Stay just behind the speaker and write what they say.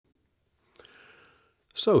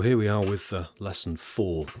So here we are with lesson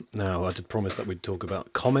 4. Now I did promise that we'd talk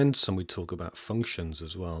about comments and we'd talk about functions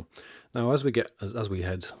as well. Now as we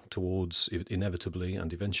head towards inevitably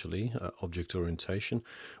and eventually object orientation,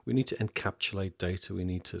 we need to encapsulate data. We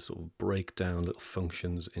need to sort of break down little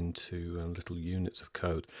functions into little units of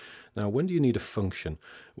code. Now when do you need a function?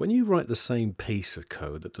 When you write the same piece of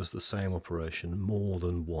code that does the same operation more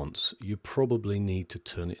than once, you probably need to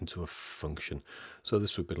turn it into a function. So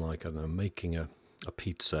this would be like, I don't know, making a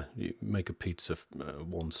pizza. You make a pizza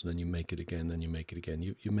once and then you make it again, then you make it again.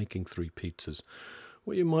 You're making 3 pizzas.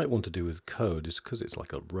 What you might want to do with code is, because it's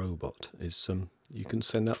like a robot, is you can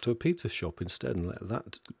send that to a pizza shop instead and let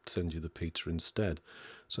that send you the pizza instead.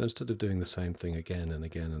 So instead of doing the same thing again and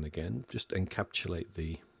again and again, just encapsulate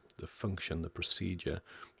the function, the procedure,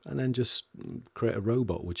 and then just create a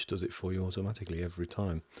robot which does it for you automatically every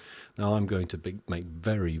time. Now I'm going to make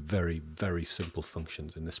very, very, very simple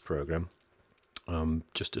functions in this program.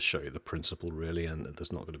 Just to show you the principle really, and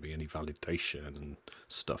there's not going to be any validation and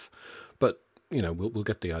stuff, but you know we'll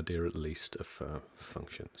get the idea at least of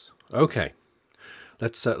functions. Okay,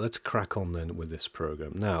 let's crack on then with this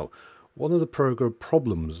program. Now one of the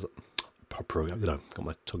problems, got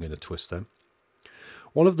my tongue in a twist there.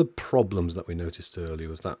 One of the problems that we noticed earlier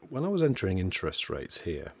was that when I was entering interest rates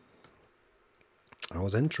here, I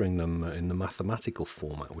was entering them in the mathematical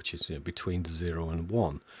format, which is between 0 and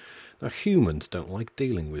 1. Now humans don't like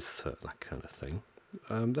dealing with that kind of thing.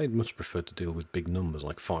 They'd much prefer to deal with big numbers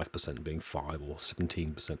like 5% being 5 or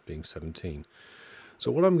 17% being 17.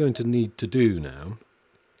 So what I'm going to need to do now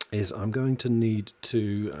is I'm going to need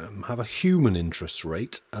to have a human interest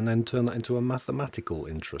rate and then turn that into a mathematical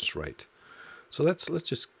interest rate. So let's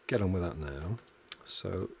just get on with that now.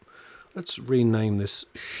 So let's rename this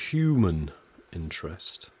human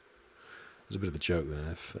interest. There's a bit of a joke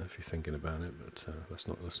there if you're thinking about it, but let's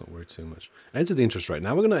not worry too much. Enter the interest rate.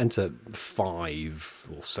 Now we're going to enter 5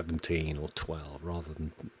 or 17 or 12 rather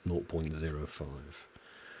than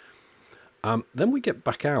 0.05. Then we get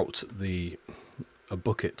back out a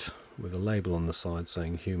bucket with a label on the side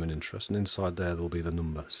saying human interest, and inside there'll be the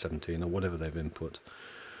number 17 or whatever they've input.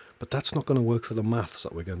 But that's not going to work for the maths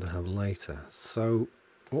that we're going to have later. So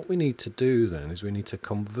what we need to do then is we need to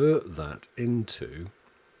convert that into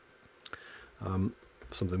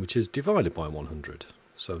something which is divided by 100.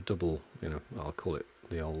 So double, I'll call it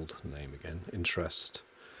the old name again, interest.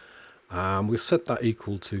 We've set that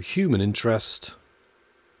equal to human interest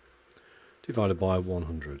divided by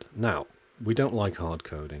 100. Now, we don't like hard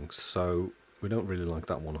coding, so we don't really like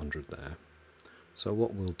that 100 there. So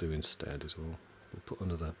what we'll do instead is we'll put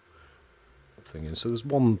another thing in. So there's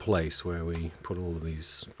one place where we put all of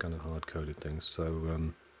these kind of hard-coded things.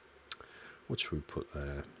 So what should we put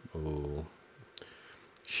there? Oh,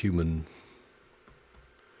 human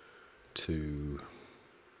to,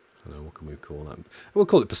 I don't know, what can we call that? We'll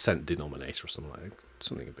call it percent denominator or something like that.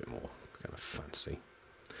 Something a bit more kind of fancy.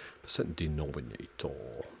 Percent denominator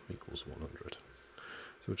equals 100. So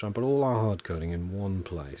we'll try and put all our hard coding in one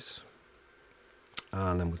place,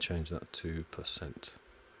 and then we'll change that to percent.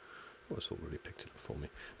 Oh, it's already picked it up for me.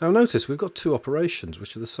 Now notice we've got 2 operations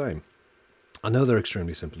which are the same. I know they're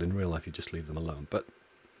extremely simple. In real life you just leave them alone, but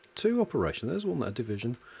 2 operations. There's one there,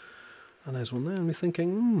 division, and there's one there, and we're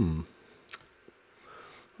thinking,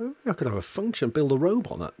 I could have a function, build a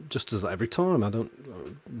robot that just does that every time. I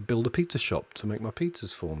don't build a pizza shop to make my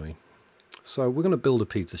pizzas for me. So we're going to build a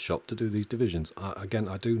pizza shop to do these divisions. Again,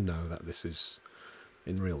 I do know that this is,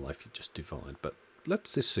 in real life, you just divide, but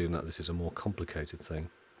let's assume that this is a more complicated thing,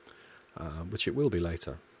 which it will be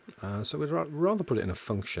later. So we'd rather put it in a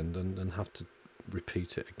function than have to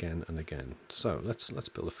repeat it again and again. So let's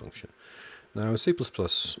build a function. Now in C++,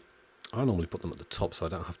 I normally put them at the top so I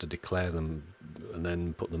don't have to declare them and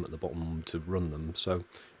then put them at the bottom to run them. So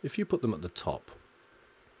if you put them at the top,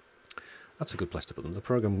 that's a good place to put them. The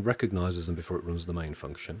program recognizes them before it runs the main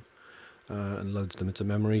function and loads them into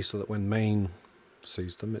memory so that when main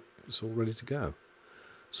sees them, it's all ready to go.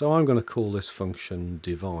 So I'm going to call this function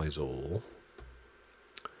divisor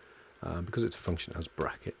because it's a function that has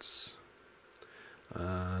brackets.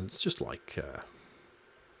 And it's just like, there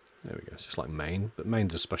we go, it's just like main, but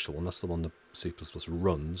main's a special one. That's the one that C++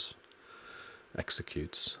 runs,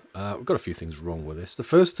 executes. We've got a few things wrong with this. The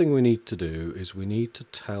first thing we need to do is we need to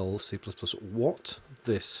tell C++ what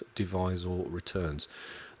this divisor returns.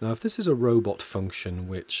 Now, if this is a robot function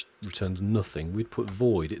which returns nothing, we'd put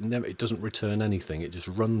void. It doesn't return anything. It just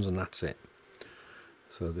runs and that's it.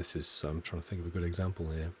 So this is, I'm trying to think of a good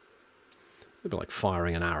example here. It'd be like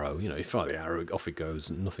firing an arrow. You fire the arrow, off it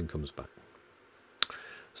goes, and nothing comes back.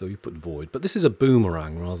 So you put void, but this is a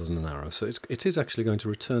boomerang rather than an arrow, so it is actually going to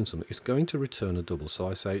return something. It's going to return a double. So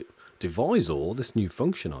I say divisor, this new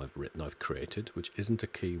function I've created, which isn't a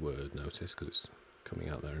keyword, notice, because it's coming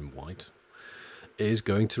out there in white, is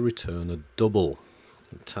going to return a double.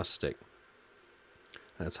 Fantastic.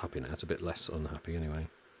 That's happy now. It's a bit less unhappy anyway.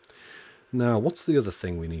 Now, what's the other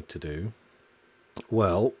thing we need to do?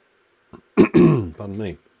 Well, pardon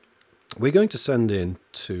me. We're going to send in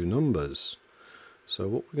two numbers. So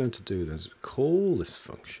what we're going to do then is call this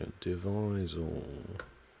function divisor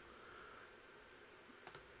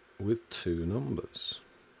with two numbers.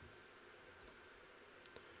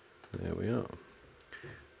 There we are.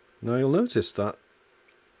 Now you'll notice that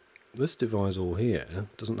this divisor here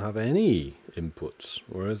doesn't have any inputs,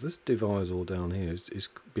 whereas this divisor down here is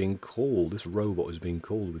being called, this robot is being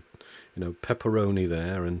called with, you know, pepperoni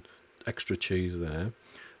there and extra cheese there.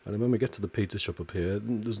 And then when we get to the pizza shop up here,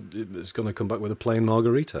 it's going to come back with a plain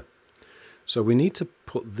margarita. So we need to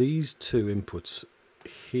put these two inputs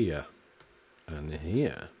here and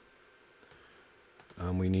here.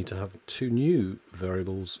 And we need to have two new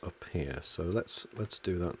variables up here. So let's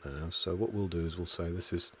do that now. So what we'll do is we'll say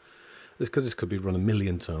this is, because this could be run a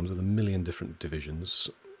million times with a million different divisions.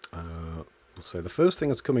 We'll say the first thing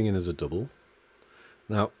that's coming in is a double.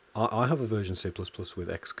 Now, I have a version C++ with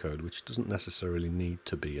Xcode, which doesn't necessarily need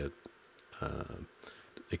to be a...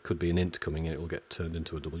 it could be an int coming in, it will get turned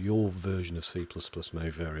into a double. Your version of C++ may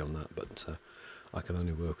vary on that, but I can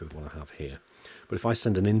only work with what I have here. But if I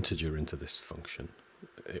send an integer into this function,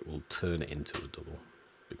 it will turn it into a double,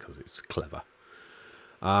 because it's clever.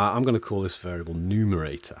 I'm going to call this variable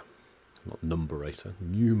numerator, not numberator,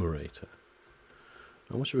 numerator.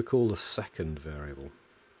 And what should we call the second variable?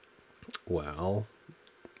 Well,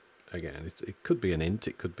 again, it could be an int,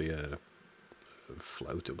 it could be a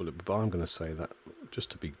float, but I'm going to say that, just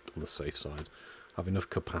to be on the safe side, have enough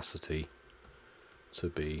capacity to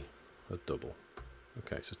be a double.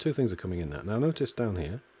 Okay, so two things are coming in now. Now notice down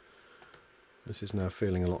here, this is now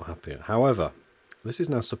feeling a lot happier. However, this is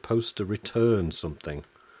now supposed to return something.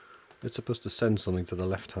 It's supposed to send something to the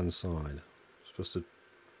left-hand side. It's supposed to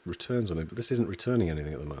return something, but this isn't returning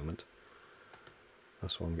anything at the moment.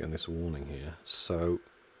 That's why I'm getting this warning here. So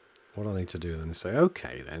what I need to do then is say,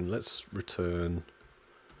 okay, then let's return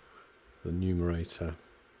the numerator.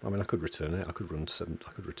 I mean, I could return it. I could return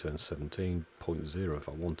 17.0 if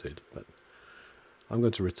I wanted, but I'm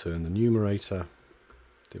going to return the numerator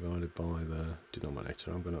divided by the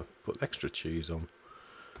denominator. I'm going to put extra cheese on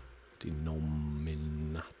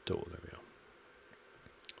denominator. There we are.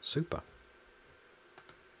 Super.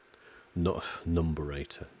 Not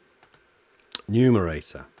numberator.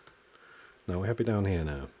 Numerator. Now we're happy down here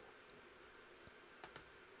now.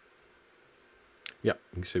 Yep,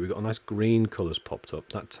 you can see we've got a nice green colours popped up.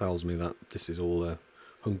 That tells me that this is all a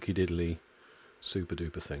hunky diddly super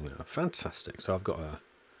duper thing now. Fantastic. So I've got a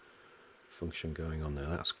function going on there.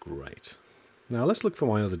 That's great. Now let's look for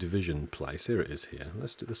my other division place. Here it is here.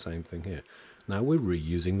 Let's do the same thing here. Now we're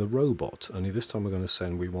reusing the robot, only this time we're going to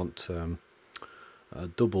send, we want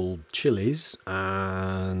double chilies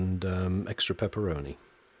and extra pepperoni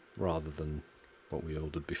rather than what we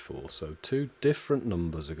ordered before. So two different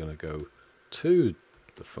numbers are going to go to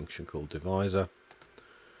the function called divisor.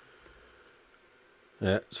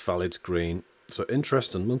 Yeah, it's valid, it's green. So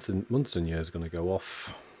interest and months and years are going to go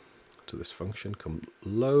off to this function, come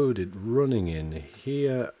loaded, running in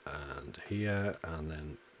here, and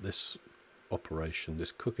then this operation,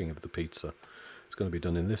 this cooking of the pizza, is going to be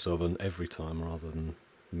done in this oven every time rather than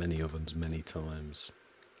many ovens many times.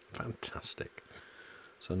 Fantastic.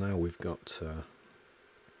 So now we've got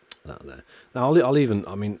that there. Now I'll even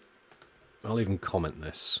comment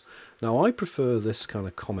this. Now I prefer this kind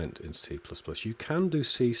of comment in C++. You can do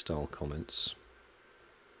C-style comments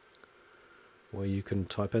where you can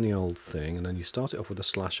type any old thing and then you start it off with a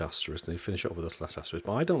slash asterisk and you finish it off with a slash asterisk.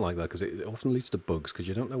 But I don't like that because it often leads to bugs because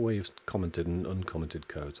you don't know where you've commented and uncommented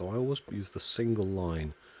code. So I always use the single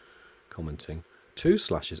line commenting. Two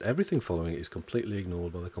slashes, everything following it is completely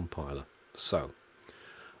ignored by the compiler. So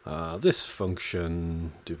this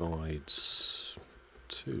function divides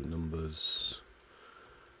two numbers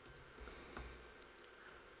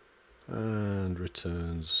and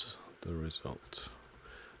returns the result.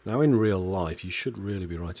 Now in real life you should really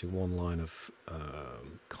be writing one line of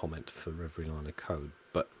comment for every line of code,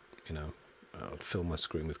 but you know, I'll fill my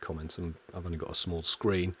screen with comments and I've only got a small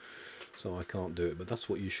screen so I can't do it, but that's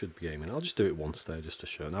what you should be aiming. I'll just do it once there just to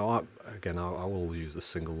show. Now I will always use the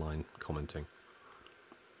single line commenting.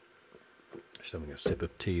 Just having a sip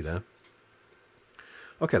of tea there.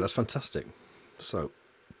 Okay, that's fantastic. So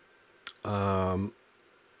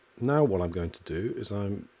now what I'm going to do is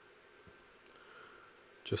I'm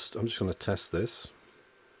just going to test this.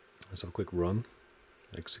 Let's have a quick run.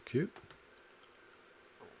 Execute.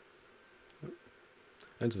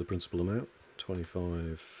 Enter the principal amount,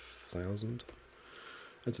 25,000.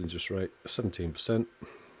 Enter the interest rate, 17%.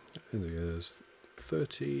 In the years,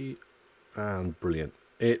 30. And brilliant.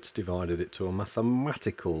 It's divided it to a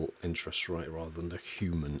mathematical interest rate rather than the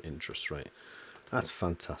human interest rate. That's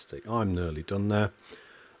fantastic. I'm nearly done there.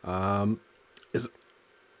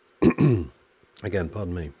 Again,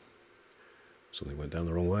 pardon me. Something went down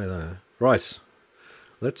the wrong way there. Right.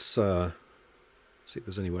 Let's see if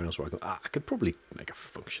there's anywhere else where I could probably make a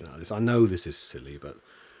function out of this. I know this is silly, but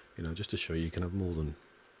you know, just to show you can have more than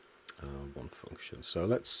one function. So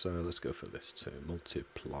let's go for this too.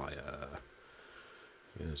 Multiplier.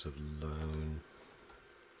 Years of loan.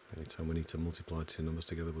 Anytime we need to multiply two numbers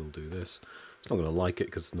together, we'll do this. It's not going to like it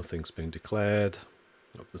because nothing's been declared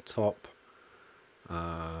up the top.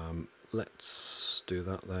 Let's do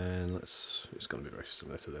that then. It's going to be very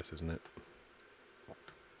similar to this, isn't it?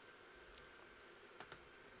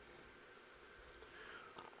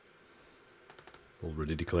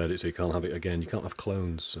 Already declared it, so you can't have it again. You can't have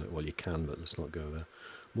clones. Well, you can, but let's not go there.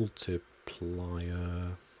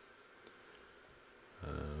 Multiplier.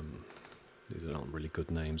 These aren't really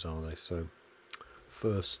good names, are they? So,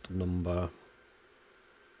 first number,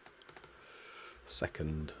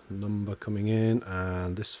 second number coming in,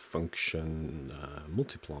 and this function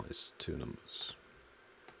multiplies two numbers.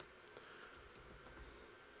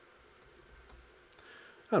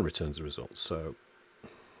 And returns the result. So,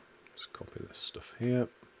 let's copy this stuff here.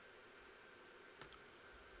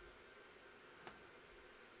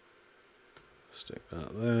 Stick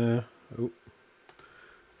that there. Oh.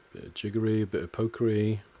 Bit of jiggery, a bit of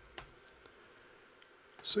pokery.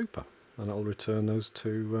 Super, and it'll return those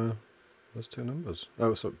two numbers.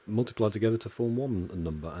 Oh, so multiply together to form one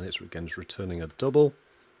number, and it's returning a double.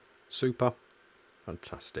 Super,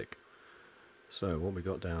 fantastic. So what we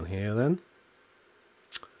got down here then?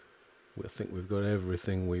 We think we've got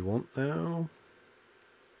everything we want now.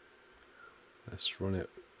 Let's run it.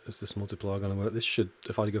 Is this multiplier going to work? This should,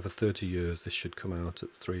 if I go for 30 years, this should come out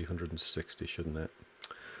at 360, shouldn't it?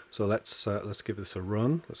 So let's give this a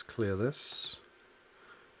run. Let's clear this.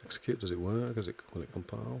 Execute. Does it work? Will it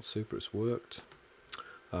compile? Super, it's worked.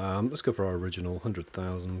 Let's go for our original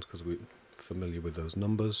 100,000 because we're familiar with those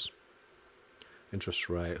numbers. Interest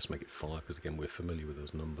rate. Let's make it 5 because again we're familiar with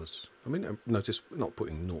those numbers. I mean, notice we're not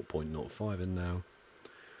putting 0.05 in now.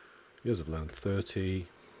 Years of loan 30.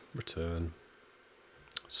 Return.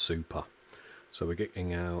 Super. So we're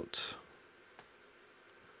getting out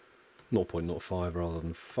 0.05 rather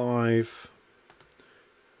than 5.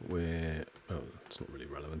 It's not really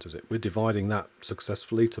relevant, is it? We're dividing that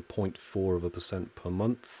successfully to 0.4% per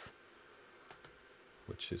month,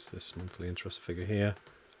 which is this monthly interest figure here,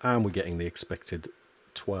 and we're getting the expected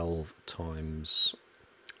 12 times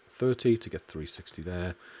 30 to get 360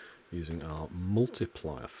 there using our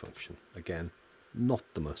multiplier function. Again, not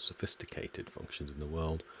the most sophisticated functions in the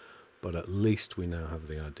world, but at least we now have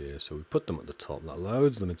the idea. So we put them at the top, that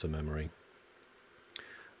loads them into memory,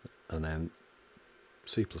 and then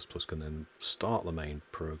C++ can then start the main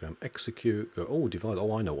program, execute, go, oh, divide,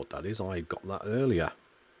 oh, I know what that is, I got that earlier.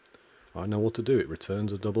 I know what to do. It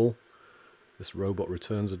returns a double. This robot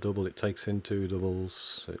returns a double, it takes in two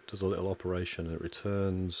doubles, it does a little operation, and it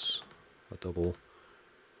returns a double.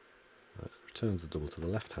 It returns the double to the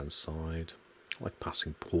left-hand side, like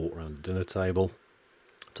passing port around the dinner table.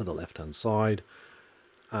 To the left hand side,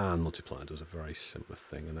 and multiplier does a very similar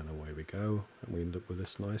thing, and then away we go, and we end up with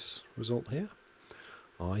this nice result here.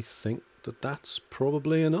 I think that that's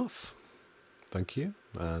probably enough. Thank you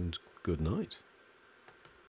and good night.